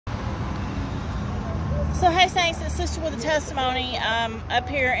So hey Saints, it's Sister with a testimony. Up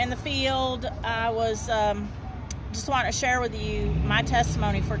here in the field, I was just wanting to share with you my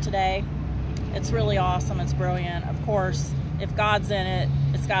testimony for today. It's really awesome. It's brilliant. Of course, if God's in it,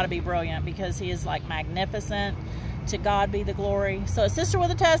 it's got to be brilliant because He is like magnificent. To God be the glory. So it's Sister with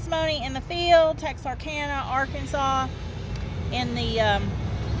a testimony in the field, Texarkana, Arkansas, in the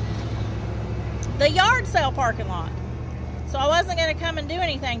yard sale parking lot. So I wasn't going to come and do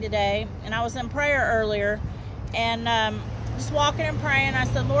anything today, and I was in prayer earlier, and just walking and praying, I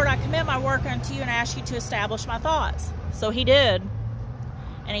said, Lord, I commit my work unto you and ask you to establish my thoughts. So He did,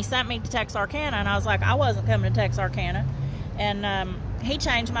 and He sent me to Texarkana, and I was like, I wasn't coming to Texarkana, and He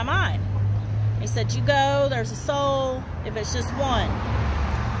changed my mind. He said, you go, there's a soul, if it's just one,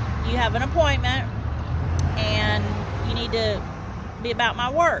 you have an appointment, and you need to be about my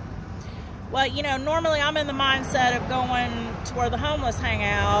work. Well, you know, normally I'm in the mindset of going to where the homeless hang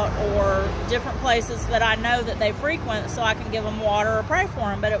out or different places that I know that they frequent so I can give them water or pray for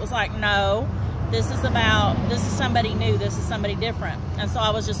them. But it was like, no, this is somebody new. This is somebody different. And so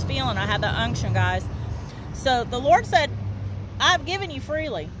I was just feeling, I had that unction, guys. So the Lord said, I've given you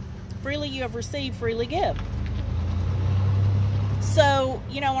freely. Freely you have received, freely give. So,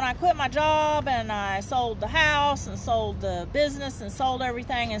 you know, when I quit my job and I sold the house and sold the business and sold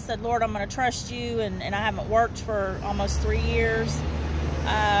everything and said, Lord, I'm going to trust you, and I haven't worked for almost 3 years,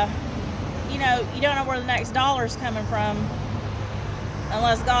 you know, you don't know where the next dollar's coming from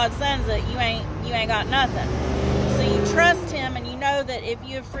unless God sends it. You ain't got nothing. So you trust Him, and you know that if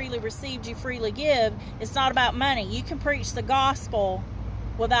you have freely received, you freely give. It's not about money. You can preach the gospel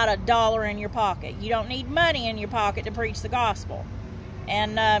without a dollar in your pocket. You don't need money in your pocket to preach the gospel.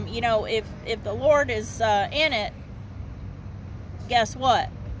 And, you know, if the Lord is in it, guess what?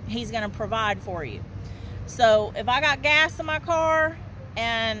 He's going to provide for you. So if I got gas in my car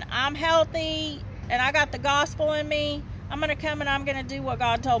and I'm healthy and I got the gospel in me, I'm going to come and I'm going to do what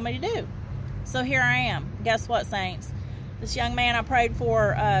God told me to do. So here I am. Guess what, saints? This young man I prayed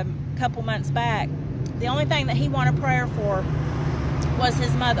for a couple months back, the only thing that he wanted prayer for was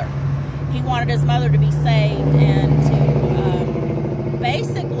his mother. He wanted his mother to be saved and to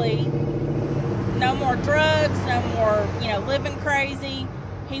basically no more drugs, no more, you know, living crazy.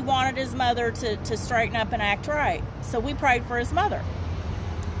 He wanted his mother to straighten up and act right. So we prayed for his mother.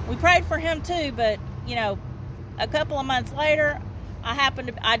 We prayed for him too, but you know, a couple of months later,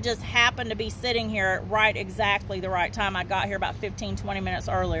 I just happened to be sitting here at right exactly the right time. I got here about 15-20 minutes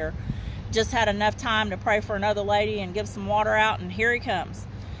earlier. Just had enough time to pray for another lady and give some water out, and here he comes.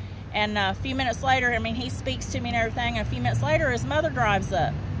 And a few minutes later, I mean, he speaks to me and everything, and a few minutes later, his mother drives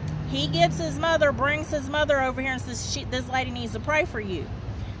up. He gets his mother, brings his mother over here and says, this lady needs to pray for you.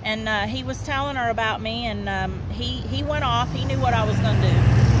 And he was telling her about me, and he went off. He knew what I was going to do.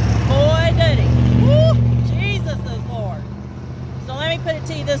 Boy, did he. Woo! Jesus is Lord. So let me put it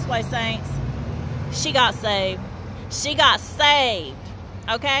to you this way, saints. She got saved. She got saved.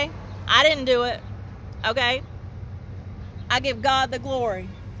 Okay? I didn't do it, okay? I give God the glory.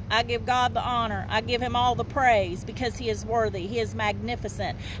 I give God the honor. I give Him all the praise because He is worthy. He is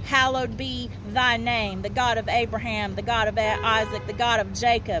magnificent. Hallowed be Thy name, the God of Abraham, the God of Isaac, the God of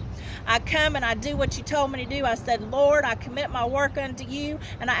Jacob. I come and I do what You told me to do. I said, Lord, I commit my work unto You,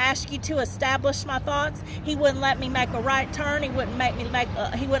 and I ask You to establish my thoughts. He wouldn't let me make a right turn. He wouldn't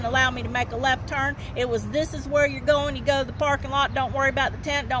He wouldn't allow me to make a left turn. It was, this is where you're going. You go to the parking lot. Don't worry about the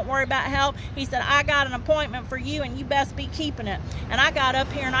tent. Don't worry about help. He said, I got an appointment for you, and you best be keeping it. And I got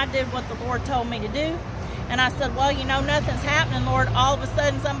up here and I did what the Lord told me to do. And I said, well, you know, nothing's happening, Lord. All of a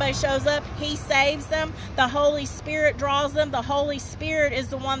sudden somebody shows up. He saves them. The Holy Spirit draws them. The Holy Spirit is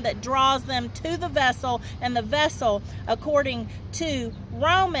the one that draws them to the vessel. And the vessel, according to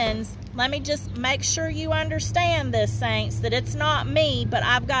Romans, let me just make sure you understand this, saints, that it's not me, but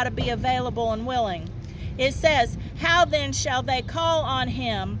I've got to be available and willing. It says, how then shall they call on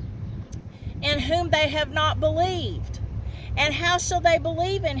Him in whom they have not believed? And how shall they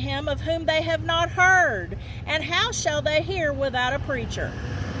believe in Him of whom they have not heard? And how shall they hear without a preacher?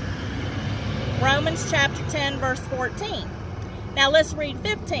 Romans chapter 10, verse 14. Now let's read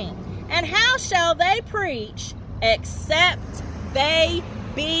 15. And how shall they preach except they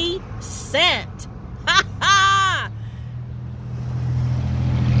be sent? Ha ha!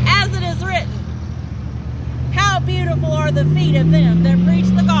 As it is written, how beautiful are the feet of them that preach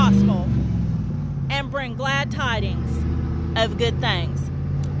the gospel and bring glad tidings of good things.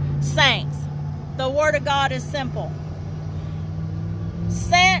 Saints, the Word of God is simple.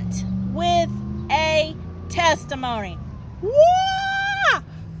 Sent with a testimony. Woo!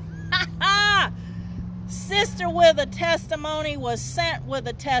 sister with a testimony was sent with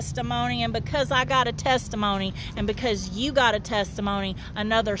a testimony, and because I got a testimony and because you got a testimony,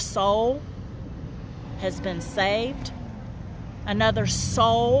 another soul has been saved. Another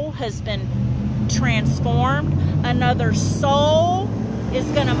soul has been transformed. Another soul is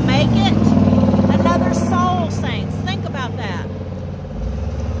going to make it. Another soul, saints. Think about that.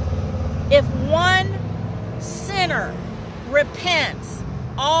 If one sinner repents,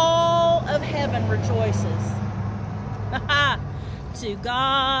 all of heaven rejoices. To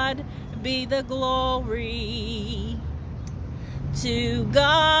God be the glory. To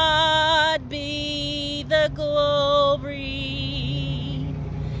God be the glory.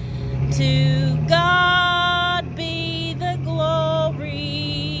 To God be the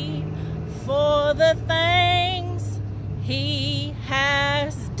glory for the things He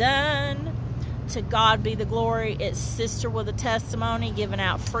has done. To God be the glory. It's sister with a testimony, giving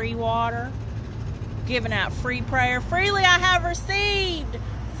out free water, giving out free prayer. Freely I have received,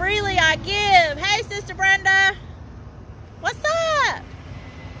 freely I give. Hey, Sister Brenda, what's up?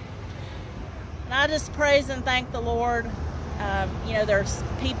 And I just praise and thank the Lord. You know, there's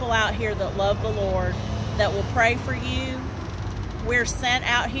people out here that love the Lord, that will pray for you. We're sent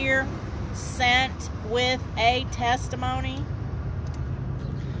out here, sent with a testimony,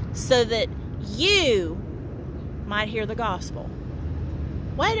 so that you might hear the gospel.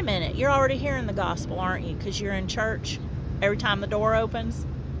 Wait a minute, you're already hearing the gospel, aren't you? Because you're in church every time the door opens.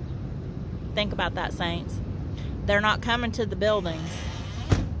 Think about that, saints. They're not coming to the buildings.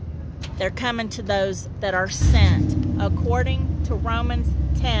 They're coming to those that are sent, according to Romans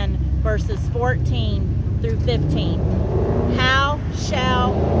 10, verses 14 through 15. How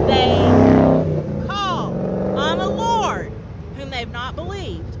shall they call on the Lord whom they've not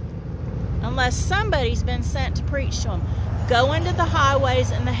believed? Unless somebody's been sent to preach to them. Go into the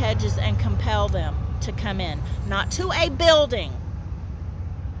highways and the hedges and compel them to come in. Not to a building.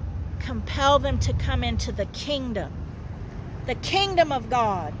 Compel them to come into the kingdom. The kingdom of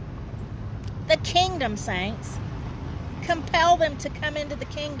God. The kingdom, saints. Compel them to come into the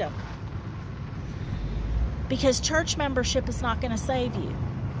kingdom. Because church membership is not going to save you.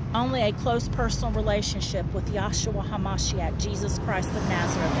 Only a close personal relationship with Yahshua HaMashiach, Jesus Christ of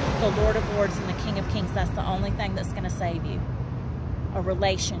Nazareth, the Lord of Lords and the King of Kings. That's the only thing that's going to save you. A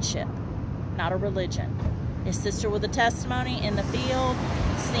relationship, not a religion. Is sister with a testimony in the field,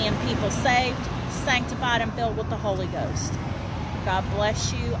 seeing people saved, sanctified, and filled with the Holy Ghost. God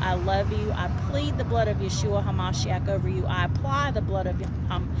bless you. I love you. I plead the blood of Yeshua HaMashiach over you. I apply the blood of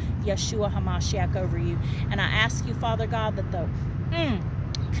Yeshua HaMashiach over you. And I ask you, Father God, that the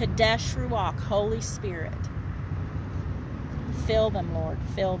Kadesh Ruach, Holy Spirit, fill them, Lord.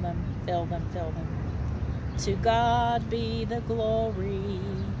 Fill them, fill them, fill them. To God be the glory.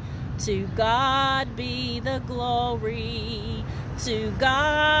 To God be the glory. To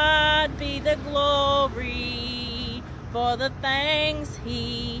God be the glory for the things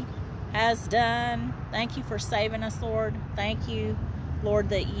He has done. Thank you for saving us, Lord. Thank you, Lord,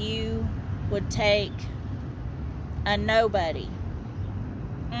 that you would take a nobody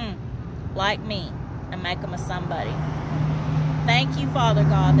like me and make them a somebody. Thank you, Father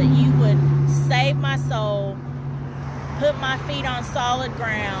God, that you would save my soul, put my feet on solid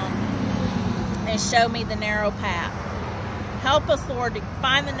ground, and show me the narrow path. Help us, Lord, to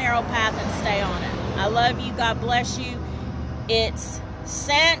find the narrow path and stay on it. I love you. God bless you. It's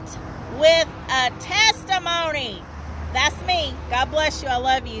sent with a testimony. That's me. God bless you. I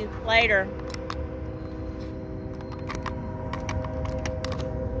love you. Later.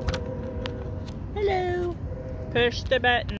 Hello. Push the button.